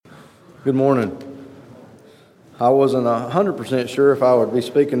Good morning. I wasn't 100% sure if I would be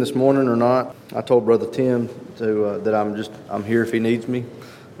speaking this morning or not. I told Brother Tim that I'm here if he needs me,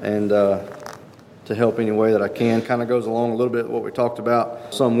 and to help any way that I can. Kind of goes along a little bit with what we talked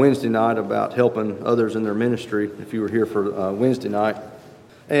about some Wednesday night about helping others in their ministry, if you were here for Wednesday night.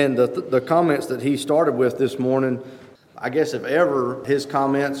 And the comments that he started with this morning, I guess if ever his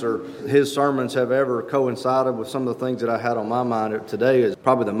comments or his sermons have ever coincided with some of the things that I had on my mind, today is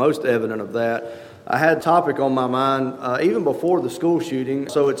probably the most evident of that. I had a topic on my mind even before the school shooting,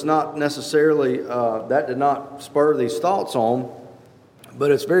 so it's not necessarily, that did not spur these thoughts on, but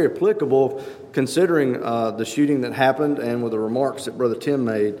it's very applicable considering the shooting that happened and with the remarks that Brother Tim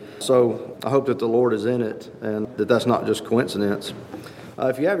made. So I hope that the Lord is in it and that that's not just coincidence.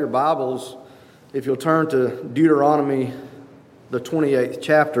 If you have your Bibles, if you'll turn to Deuteronomy, the 28th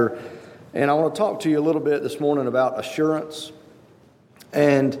chapter, and I want to talk to you a little bit this morning about assurance.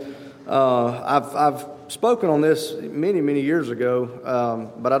 And I've spoken on this many years ago,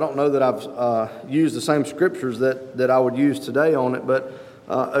 but I don't know that I've used the same scriptures that I would use today on it. But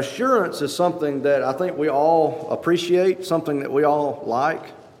assurance is something that I think we all appreciate, something that we all like.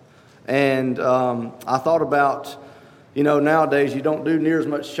 And I thought about, nowadays you don't do near as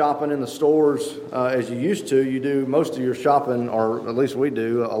much shopping in the stores as you used to. You do most of your shopping, or at least we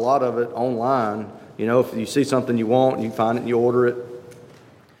do, a lot of it online. If you see something you want, you find it and you order it.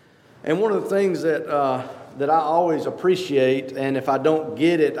 And one of the things that I always appreciate, and if I don't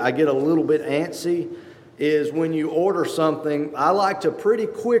get it, I get a little bit antsy, is when you order something, I like to pretty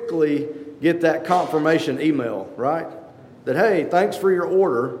quickly get that confirmation email, right? That, hey, thanks for your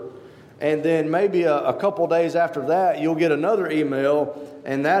order. And then maybe a couple days after that, you'll get another email,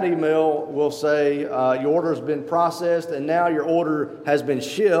 and that email will say your order has been processed, and now your order has been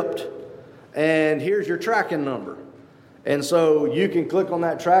shipped, and here's your tracking number. And so you can click on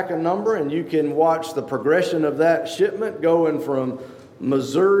that tracking number, and you can watch the progression of that shipment going from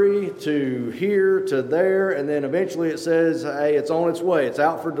Missouri to here to there, and then eventually it says, hey, it's on its way, it's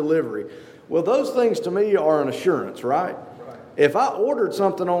out for delivery. Well, those things to me are an assurance, right? If I ordered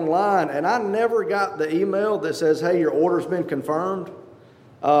something online and I never got the email that says, hey, your order's been confirmed,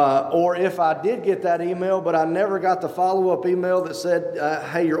 or if I did get that email but I never got the follow-up email that said,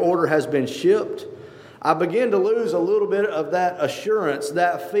 hey, your order has been shipped, I begin to lose a little bit of that assurance,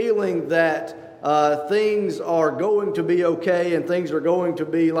 that feeling that things are going to be okay and things are going to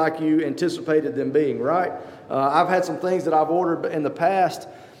be like you anticipated them being, right? I've had some things that I've ordered in the past,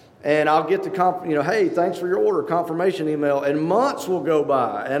 and I'll get the hey, thanks for your order, confirmation email, and months will go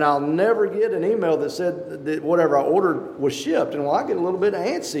by, and I'll never get an email that said that whatever I ordered was shipped. And I get a little bit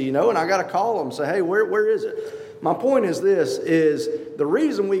antsy, and I got to call them and say, hey, where is it? My point is this, is the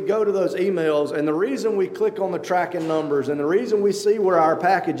reason we go to those emails and the reason we click on the tracking numbers and the reason we see where our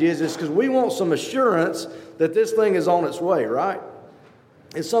package is because we want some assurance that this thing is on its way, right?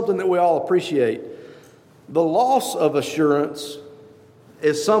 It's something that we all appreciate. The loss of assurance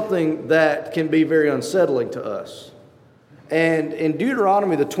is something that can be very unsettling to us. And in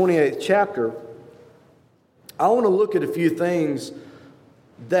Deuteronomy, the 28th chapter, I want to look at a few things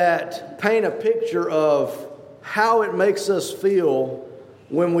that paint a picture of how it makes us feel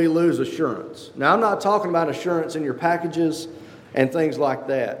when we lose assurance. Now, I'm not talking about assurance in your packages and things like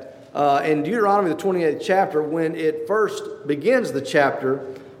that. In Deuteronomy, the 28th chapter, when it first begins the chapter,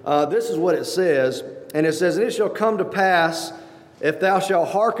 this is what it says. And it says, and it shall come to pass, if thou shalt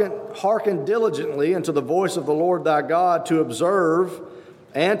hearken diligently unto the voice of the Lord thy God to observe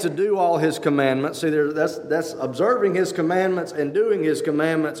and to do all his commandments. See, that's observing his commandments and doing his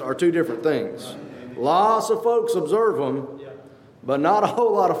commandments are two different things. Lots of folks observe them, but not a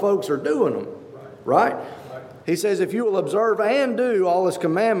whole lot of folks are doing them, right? He says, if you will observe and do all his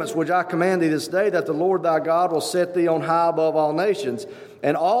commandments, which I command thee this day, that the Lord thy God will set thee on high above all nations.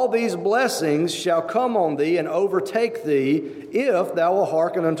 And all these blessings shall come on thee and overtake thee, if thou wilt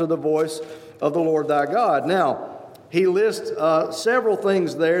hearken unto the voice of the Lord thy God. Now, he lists several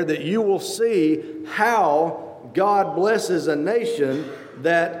things there that you will see how God blesses a nation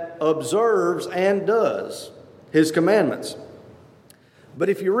that observes and does his commandments. But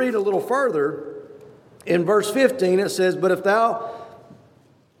if you read a little further, in verse 15 it says, but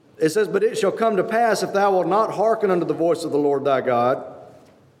it shall come to pass, if thou wilt not hearken unto the voice of the Lord thy God,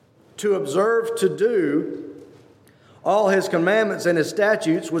 to observe to do all his commandments and his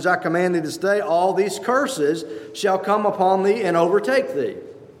statutes, which I command thee this day, all these curses shall come upon thee and overtake thee.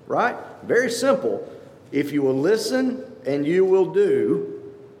 Right? Very simple. If you will listen and you will do,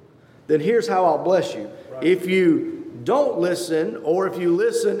 then here's how I'll bless you. Right. If you don't listen, or if you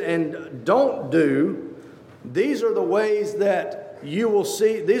listen and don't do, these are the ways that you will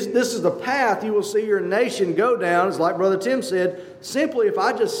see, this is the path you will see your nation go down, it's like Brother Tim said, simply if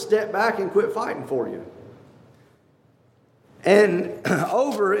I just step back and quit fighting for you. And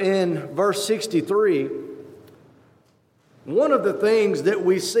over in verse 63, one of the things that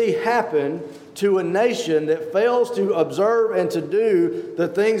we see happen to a nation that fails to observe and to do the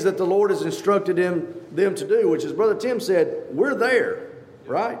things that the Lord has instructed them to do, which is, Brother Tim said, we're there,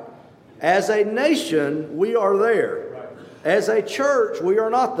 right? As a nation, we are there. As a church, we are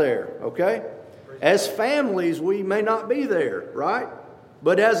not there, okay? As families, we may not be there, right?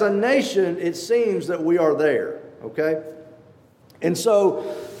 But as a nation, it seems that we are there, okay? And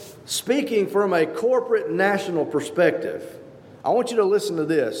so, speaking from a corporate national perspective, I want you to listen to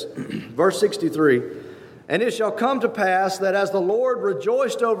this. Verse 63, "And it shall come to pass that as the Lord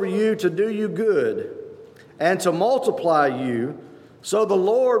rejoiced over you to do you good and to multiply you, so the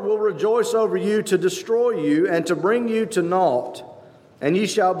Lord will rejoice over you to destroy you and to bring you to naught. And ye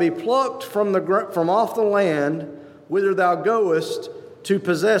shall be plucked from off the land whither thou goest to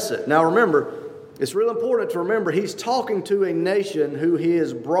possess it." Now remember, it's real important to remember he's talking to a nation who he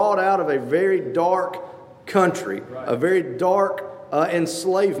has brought out of a very dark country, a very dark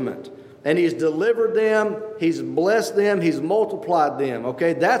enslavement. And he's delivered them, he's blessed them, he's multiplied them.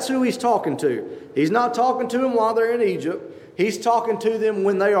 Okay, that's who he's talking to. He's not talking to them while they're in Egypt. He's talking to them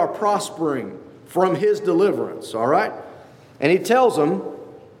when they are prospering from his deliverance, all right? And he tells them,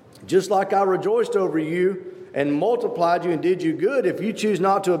 just like I rejoiced over you and multiplied you and did you good, if you choose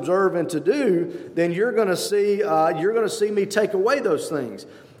not to observe and to do, then you're going to see me take away those things.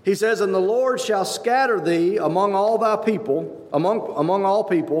 He says, "And the Lord shall scatter thee among all thy people, among all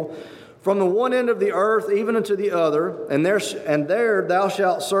people, from the one end of the earth even unto the other, and there thou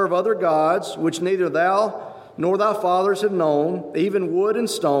shalt serve other gods, which neither thou nor thy fathers have known, even wood and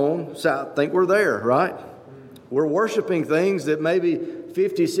stone." So I think we're there, right? We're worshiping things that maybe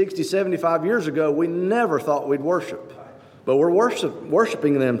 50, 60, 75 years ago we never thought we'd worship. But we're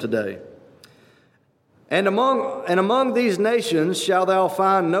worshiping them today. And among these nations shalt thou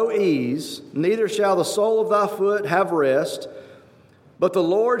find no ease, neither shall the sole of thy foot have rest. But the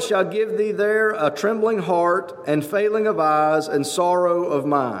Lord shall give thee there a trembling heart, and failing of eyes, and sorrow of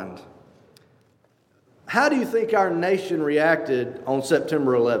mind. How do you think our nation reacted on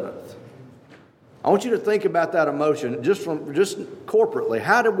September 11th? I want you to think about that emotion, just corporately.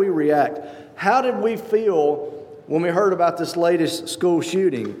 How did we react? How did we feel when we heard about this latest school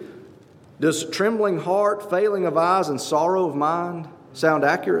shooting? Does trembling heart, failing of eyes, and sorrow of mind sound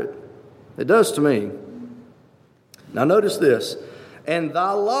accurate? It does to me. Now notice this. "And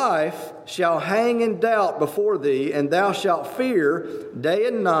thy life shall hang in doubt before thee, and thou shalt fear day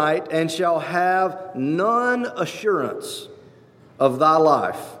and night, and shall have none assurance of thy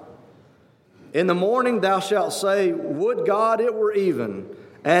life. In the morning thou shalt say, Would God it were even.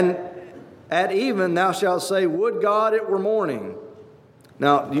 And at even thou shalt say, Would God it were morning."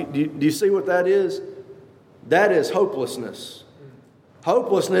 Now, do you see what that is? That is hopelessness.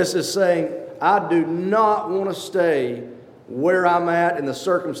 Hopelessness is saying, I do not want to stay where I'm at in the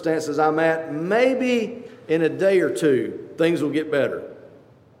circumstances I'm at. Maybe in a day or two, things will get better.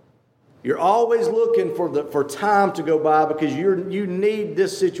 You're always looking for time to go by because you need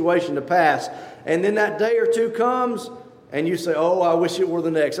this situation to pass. And then that day or two comes and you say, oh, I wish it were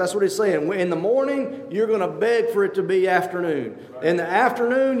the next. That's what he's saying. In the morning, you're going to beg for it to be afternoon. In the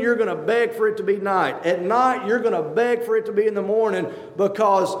afternoon, you're going to beg for it to be night. At night, you're going to beg for it to be in the morning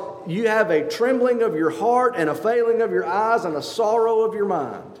because you have a trembling of your heart and a failing of your eyes and a sorrow of your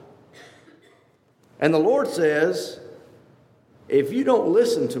mind. And the Lord says, if you don't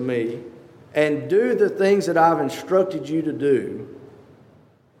listen to me and do the things that I've instructed you to do,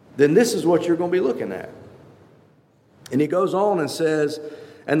 then this is what you're going to be looking at. And he goes on and says,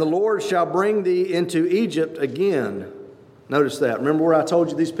 and the Lord shall bring thee into Egypt again. Notice that. Remember where I told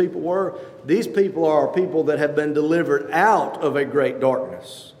you these people were? These people are people that have been delivered out of a great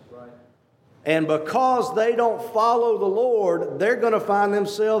darkness. Right. And because they don't follow the Lord, they're going to find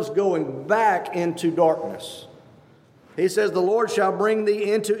themselves going back into darkness. He says, the Lord shall bring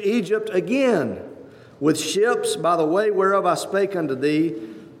thee into Egypt again with ships by the way whereof I spake unto thee.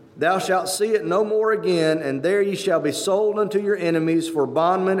 Thou shalt see it no more again, and there ye shall be sold unto your enemies for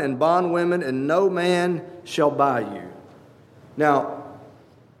bondmen and bondwomen, and no man shall buy you. Now,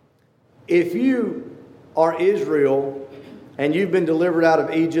 if you are Israel and you've been delivered out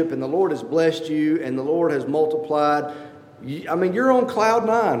of Egypt and the Lord has blessed you and the Lord has multiplied, you're on cloud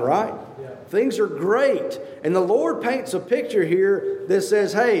nine, right? Yeah. Things are great. And the Lord paints a picture here that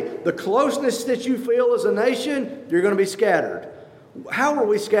says, hey, the closeness that you feel as a nation, you're going to be scattered. How are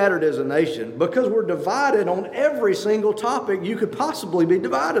we scattered as a nation? Because we're divided on every single topic you could possibly be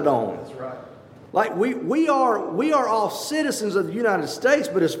divided on. That's right. Like we are all citizens of the United States,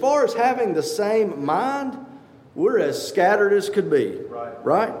 but as far as having the same mind, we're as scattered as could be.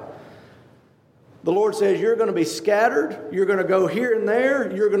 Right? The Lord says you're going to be scattered. You're going to go here and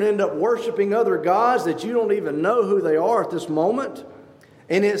there. You're going to end up worshiping other gods that you don't even know who they are at this moment.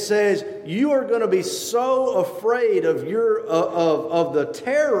 And it says you are going to be so afraid of of the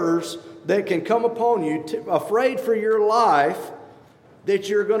terrors that can come upon you, afraid for your life, that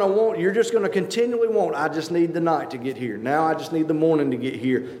you're just going to continually want, I just need the night to get here. Now I just need the morning to get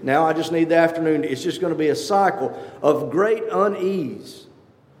here. Now I just need the afternoon. It's just going to be a cycle of great unease.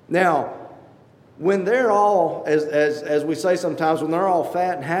 Now, when they're all, as we say sometimes, when they're all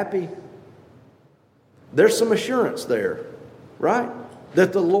fat and happy, there's some assurance there, right?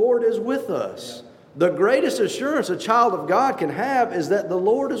 That the Lord is with us. The greatest assurance a child of God can have is that the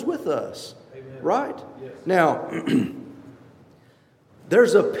Lord is with us. Amen. Right? Yes. Now,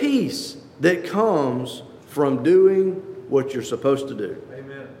 there's a peace that comes from doing what you're supposed to do.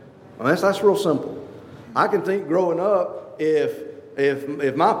 Amen. That's real simple. I can think growing up,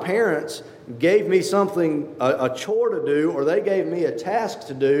 if my parents gave me something, a chore to do, or they gave me a task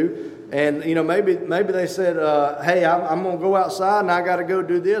to do, and maybe they said, hey, I'm going to go outside and I got to go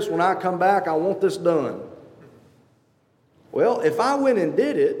do this. When I come back, I want this done. Well, if I went and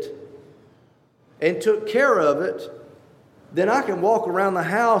did it and took care of it, then I can walk around the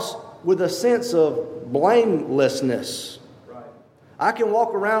house with a sense of blamelessness. Right. I can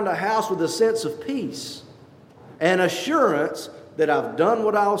walk around the house with a sense of peace and assurance that I've done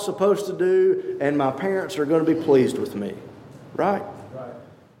what I was supposed to do and my parents are going to be pleased with me. Right? Right.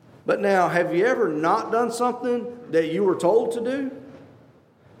 But now, have you ever not done something that you were told to do?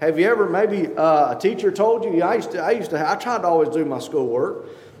 Have you ever, maybe a teacher told you, I tried to always do my schoolwork,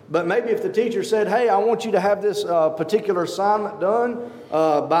 but maybe if the teacher said, hey, I want you to have this particular assignment done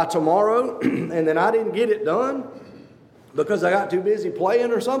by tomorrow, and then I didn't get it done because I got too busy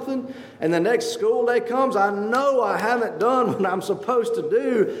playing or something, and the next school day comes, I know I haven't done what I'm supposed to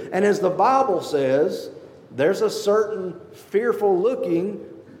do. And as the Bible says, there's a certain fearful looking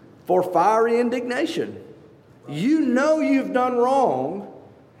for fiery indignation. You know you've done wrong,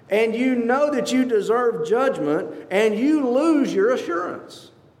 and you know that you deserve judgment, and you lose your assurance.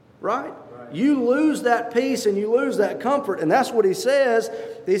 Right? You lose that peace and you lose that comfort. And that's what he says.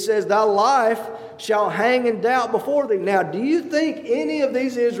 He says, thy life shall hang in doubt before thee. Now, do you think any of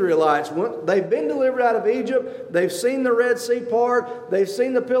these Israelites, they've been delivered out of Egypt, they've seen the Red Sea part, they've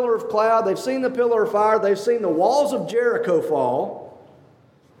seen the pillar of cloud, they've seen the pillar of fire, they've seen the walls of Jericho fall,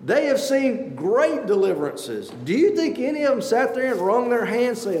 they have seen great deliverances. Do you think any of them sat there and wrung their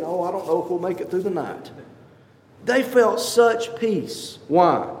hands saying, oh, I don't know if we'll make it through the night? They felt such peace.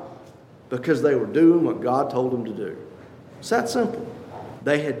 Why? Because they were doing what God told them to do. It's that simple.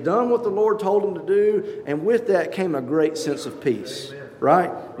 They had done what the Lord told them to do, and with that came a great sense of peace. Amen.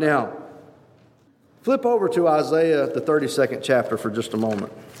 Right? Now, flip over to Isaiah, the 32nd chapter for just a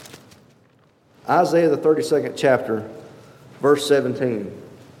moment. Isaiah, the 32nd chapter, verse 17.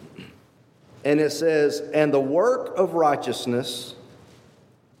 And it says, and the work of righteousness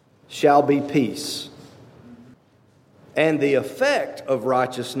shall be peace, and the effect of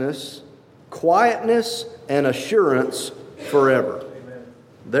righteousness quietness and assurance forever.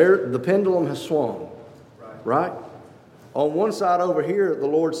 There, the pendulum has swung. Right? On one side over here, the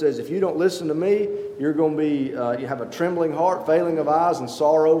Lord says, if you don't listen to me, you're going to be, you have a trembling heart, failing of eyes, and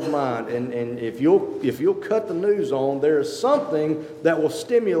sorrow of mind. And if you'll cut the news on, there is something that will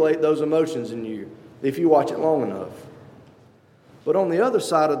stimulate those emotions in you if you watch it long enough. But on the other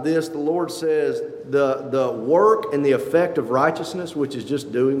side of this, the Lord says the work and the effect of righteousness, which is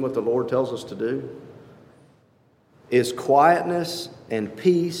just doing what the Lord tells us to do, is quietness and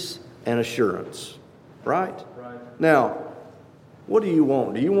peace and assurance. Right? Now, what do you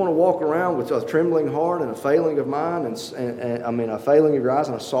want? Do you want to walk around with a trembling heart and a failing of mind, and a failing of your eyes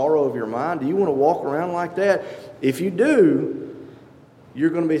and a sorrow of your mind? Do you want to walk around like that? If you do, you're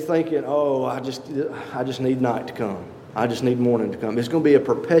going to be thinking, oh, I just need night to come. I just need morning to come. It's going to be a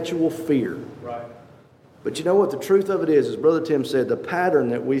perpetual fear. Right. But you know what the truth of it is, as Brother Tim said, the pattern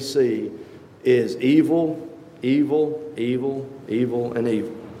that we see is evil, evil, evil, evil, and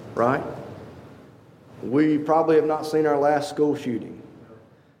evil. Right? We probably have not seen our last school shooting.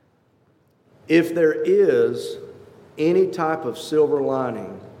 If there is any type of silver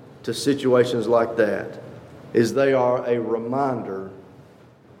lining to situations like that, is they are a reminder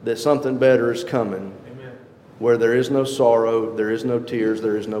that something better is coming. Where there is no sorrow, there is no tears,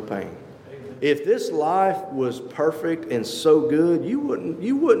 there is no pain. Amen. If this life was perfect and so good, you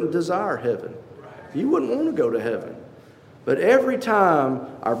wouldn't desire heaven. You wouldn't want to go to heaven. But every time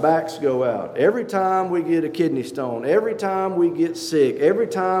our backs go out, every time we get a kidney stone, every time we get sick, every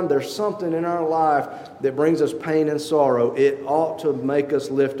time there's something in our life that brings us pain and sorrow, it ought to make us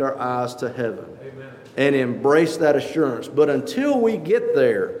lift our eyes to heaven. Amen. And embrace that assurance. But until we get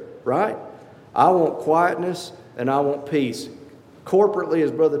there, right, I want quietness and I want peace. Corporately,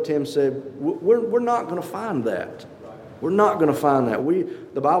 as Brother Tim said, we're not going to find that. We're not going to find that.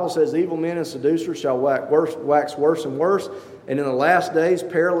 The Bible says evil men and seducers shall wax worse and worse, and in the last days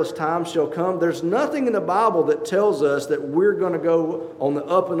perilous times shall come. There's nothing in the Bible that tells us that we're going to go on the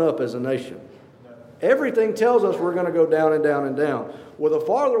up and up as a nation. Everything tells us we're going to go down and down and down. Well, the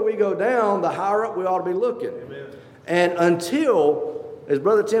farther we go down, the higher up we ought to be looking. Amen. And until, as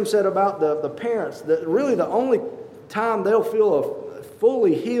Brother Tim said about the parents, that really the only time they'll feel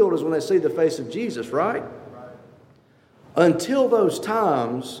fully healed is when they see the face of Jesus, right? Until those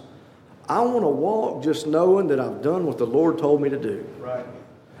times, I want to walk just knowing that I've done what the Lord told me to do. Right.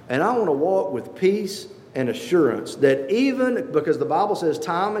 And I want to walk with peace and assurance that even, because the Bible says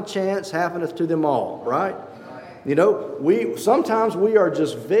time and chance happeneth to them all, right? You know, sometimes we are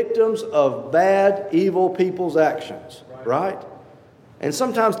just victims of bad, evil people's actions, right? And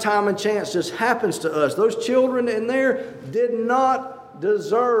sometimes time and chance just happens to us. Those children in there did not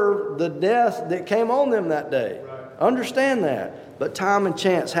deserve the death that came on them that day. Understand that. But time and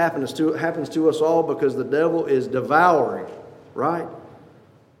chance happens to us all because the devil is devouring, right?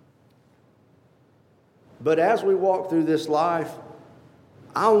 But as we walk through this life,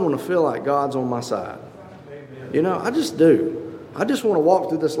 I want to feel like God's on my side. Amen. You know, I just do. I just want to walk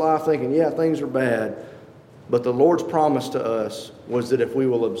through this life thinking, yeah, things are bad. But the Lord's promise to us was that if we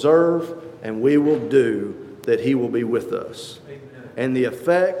will observe and we will do, that He will be with us. Amen. And the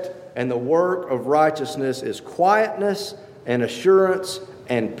effect and the work of righteousness is quietness and assurance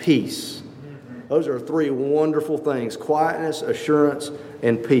and peace. Those are three wonderful things: quietness, assurance,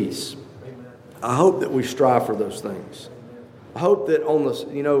 and peace. I hope that we strive for those things. I hope that on this,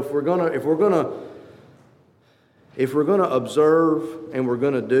 you know, if we're gonna observe and we're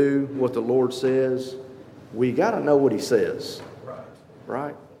gonna do what the Lord says, we got to know what He says.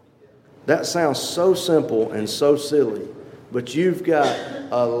 Right? That sounds so simple and so silly. But you've got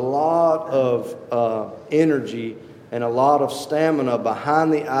a lot of energy and a lot of stamina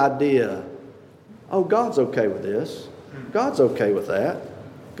behind the idea, oh, God's okay with this. God's okay with that.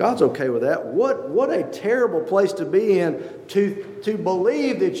 God's okay with that. What a terrible place to be in to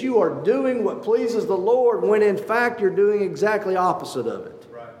believe that you are doing what pleases the Lord when in fact you're doing exactly opposite of it.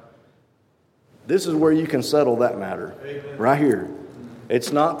 Right. This is where you can settle that matter. Amen. Right here.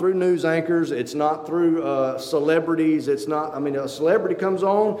 It's not through news anchors. It's not through celebrities. It's not, a celebrity comes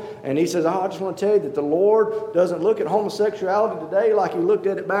on and he says, I just want to tell you that the Lord doesn't look at homosexuality today like He looked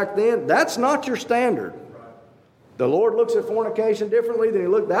at it back then. That's not your standard. The Lord looks at fornication differently than He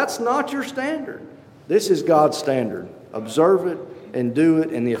looked. That's not your standard. This is God's standard. Observe it and do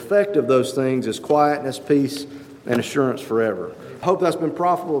it. And the effect of those things is quietness, peace, and assurance forever. I hope that's been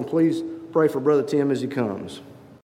profitable, and please pray for Brother Tim as he comes.